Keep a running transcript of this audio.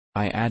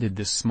I added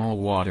this small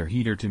water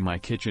heater to my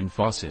kitchen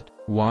faucet,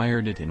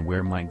 wired it in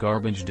where my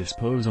garbage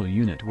disposal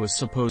unit was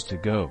supposed to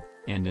go,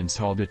 and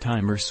installed a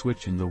timer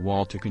switch in the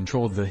wall to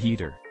control the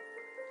heater.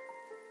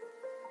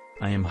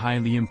 I am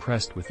highly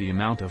impressed with the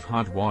amount of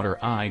hot water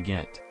I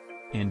get.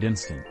 And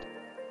instant.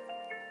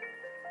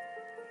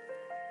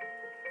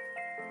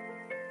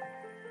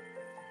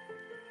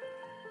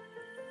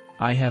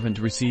 I haven't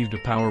received a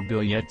power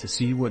bill yet to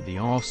see what the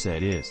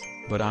offset is,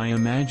 but I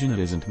imagine it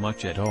isn't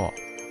much at all.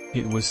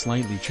 It was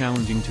slightly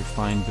challenging to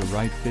find the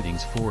right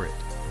fittings for it,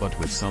 but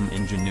with some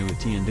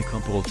ingenuity and a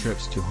couple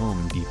trips to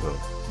Home Depot,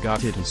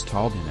 got it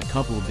installed in a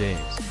couple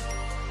days.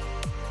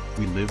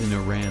 We live in a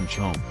ranch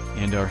home,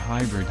 and our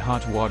hybrid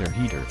hot water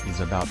heater is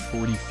about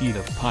 40 feet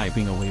of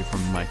piping away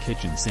from my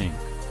kitchen sink.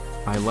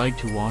 I like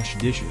to wash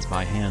dishes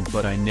by hand,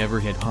 but I never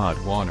had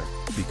hot water,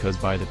 because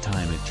by the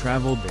time it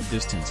traveled the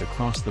distance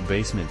across the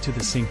basement to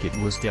the sink it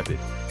was tepid.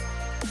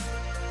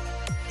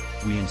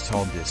 We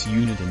installed this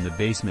unit in the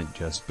basement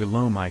just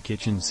below my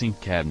kitchen sink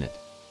cabinet.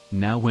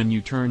 Now when you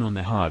turn on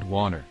the hot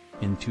water,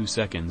 in 2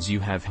 seconds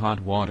you have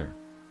hot water.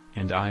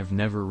 And I've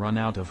never run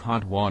out of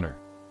hot water.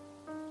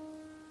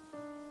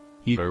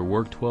 Heater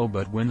worked well,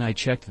 but when I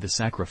checked the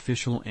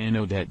sacrificial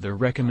anode at the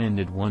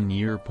recommended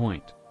 1-year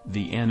point,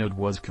 the anode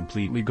was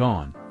completely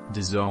gone,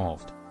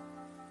 dissolved.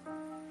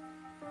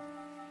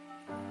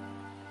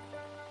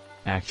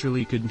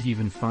 Actually couldn't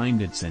even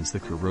find it since the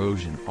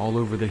corrosion all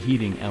over the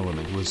heating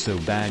element was so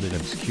bad it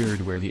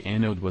obscured where the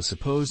anode was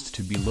supposed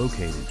to be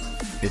located.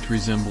 It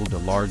resembled a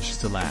large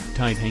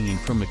stalactite hanging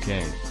from a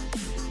cave.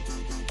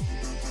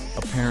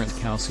 Apparent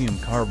calcium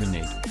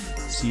carbonate.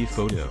 See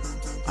photo.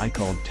 I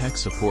called tech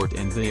support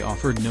and they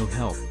offered no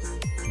help.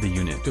 The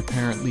unit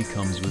apparently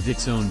comes with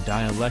its own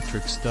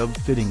dielectric stub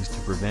fittings to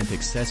prevent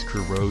excess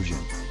corrosion.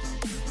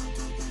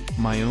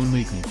 My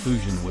only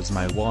conclusion was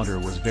my water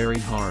was very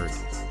hard.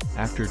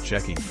 After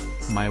checking,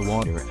 my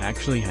water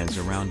actually has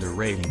around a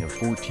rating of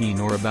 14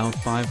 or about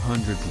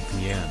 500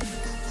 ppm.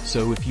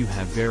 So if you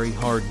have very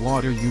hard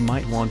water you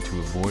might want to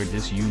avoid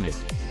this unit.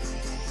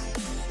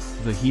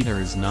 The heater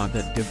is not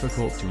that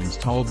difficult to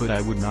install, but I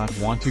would not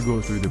want to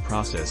go through the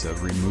process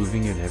of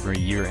removing it every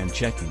year and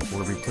checking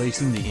or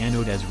replacing the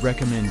anode as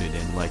recommended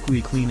and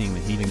likely cleaning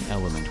the heating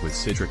element with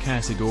citric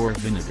acid or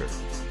vinegar.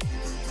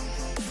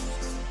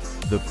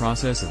 The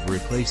process of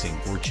replacing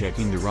or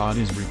checking the rod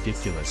is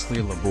ridiculously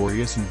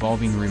laborious,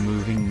 involving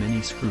removing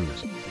many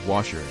screws,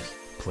 washers,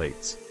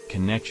 plates,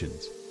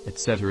 connections,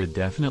 etc.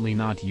 Definitely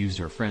not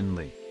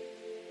user-friendly.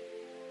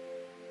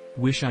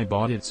 Wish I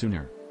bought it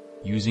sooner.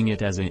 Using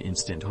it as an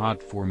instant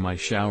hot for my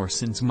shower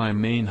since my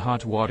main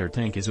hot water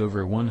tank is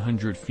over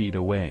 100 feet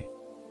away.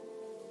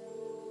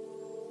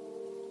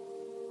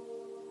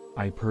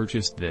 I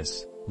purchased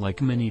this,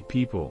 like many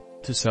people,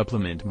 to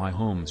supplement my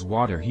home's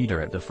water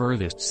heater at the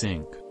furthest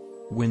sink.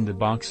 When the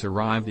box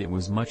arrived it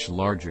was much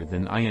larger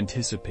than I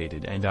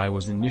anticipated and I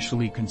was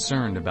initially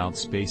concerned about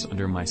space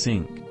under my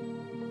sink.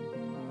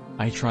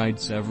 I tried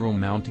several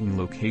mounting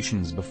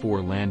locations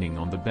before landing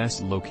on the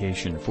best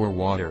location for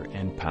water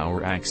and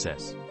power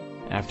access.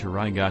 After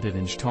I got it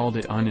installed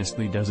it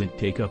honestly doesn't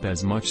take up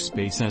as much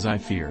space as I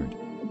feared.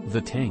 The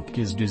tank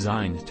is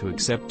designed to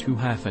accept 2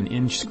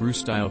 1/2-inch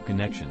screw-style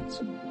connections.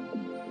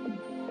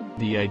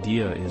 The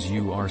idea is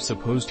you are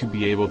supposed to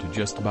be able to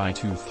just buy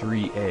 2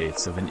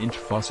 3/8-inch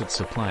faucet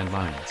supply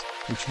lines,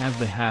 which have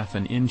the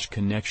 1/2-inch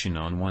connection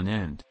on one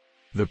end.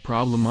 The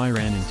problem I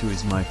ran into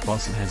is my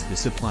faucet has the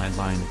supply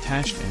line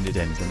attached and it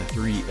ends in a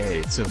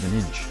 3/8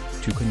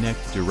 inch, to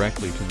connect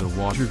directly to the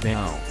water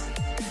valve.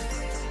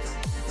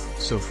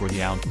 So for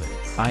the outlet,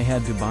 I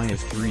had to buy a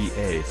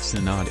 3/8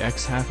 and odd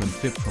x 1/2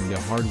 fit from the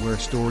hardware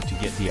store to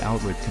get the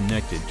outlet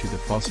connected to the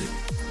faucet.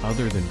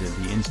 Other than that,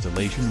 the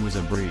installation was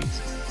a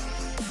breeze.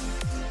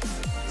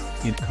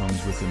 It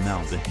comes with a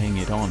mount to hang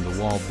it on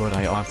the wall, but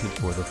I opted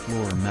for the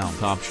floor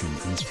mount option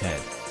instead.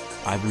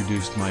 I've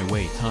reduced my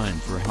wait time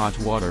for hot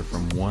water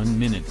from 1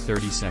 minute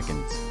 30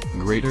 seconds,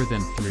 greater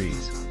than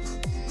 3s.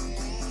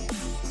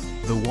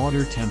 The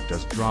water temp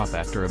does drop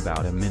after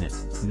about a minute,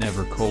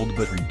 never cold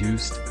but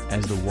reduced,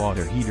 as the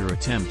water heater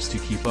attempts to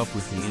keep up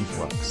with the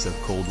influx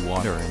of cold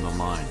water in the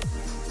line.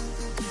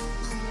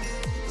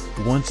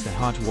 Once the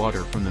hot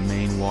water from the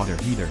main water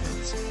heater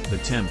hits, the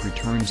temp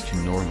returns to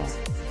normal.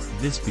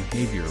 This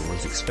behavior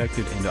was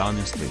expected and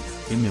honestly,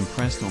 I'm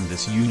impressed on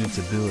this unit's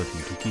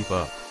ability to keep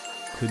up.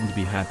 Couldn't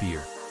be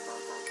happier.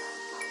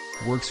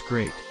 Works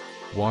great.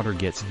 Water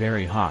gets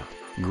very hot,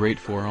 great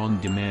for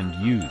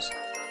on-demand use.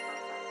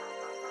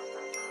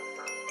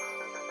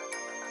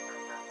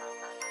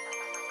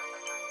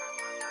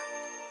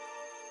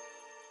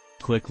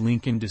 Click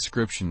link in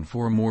description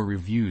for more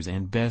reviews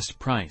and best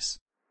price.